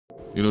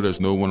You know, there's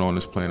no one on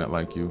this planet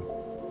like you.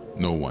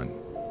 No one.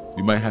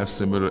 You might have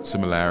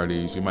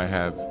similarities. You might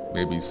have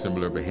maybe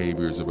similar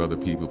behaviors of other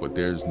people, but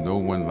there's no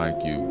one like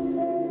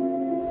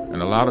you.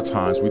 And a lot of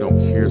times we don't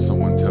hear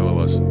someone tell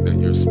us that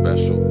you're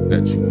special,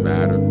 that you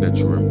matter, that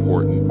you're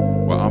important.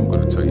 Well, I'm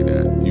going to tell you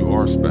that. You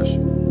are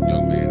special.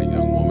 Young man and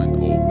young woman,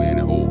 old man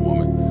and old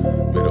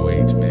woman,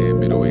 middle-aged man,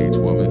 middle-aged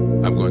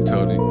woman. I'm going to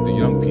tell the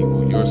young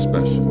people you're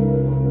special.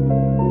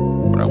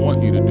 What I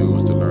want you to do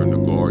is to learn to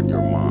guard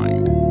your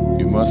mind.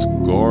 You must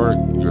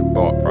guard your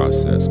thought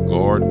process,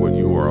 guard what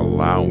you are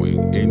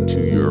allowing into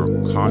your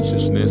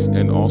consciousness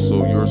and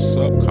also your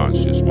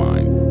subconscious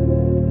mind.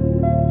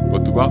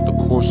 But throughout the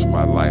course of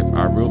my life,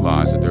 I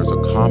realized that there's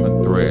a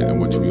common thread in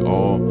which we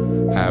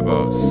all have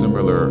a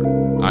similar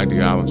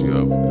ideology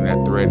of, and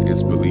that thread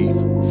is belief,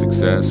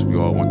 success. We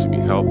all want to be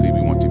healthy,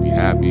 we want to be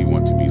happy, we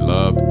want to be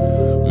loved,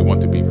 we want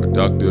to be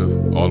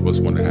productive, all of us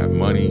want to have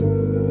money.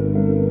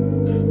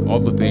 All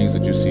the things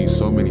that you see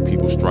so many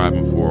people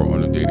striving for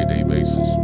on a day-to-day basis.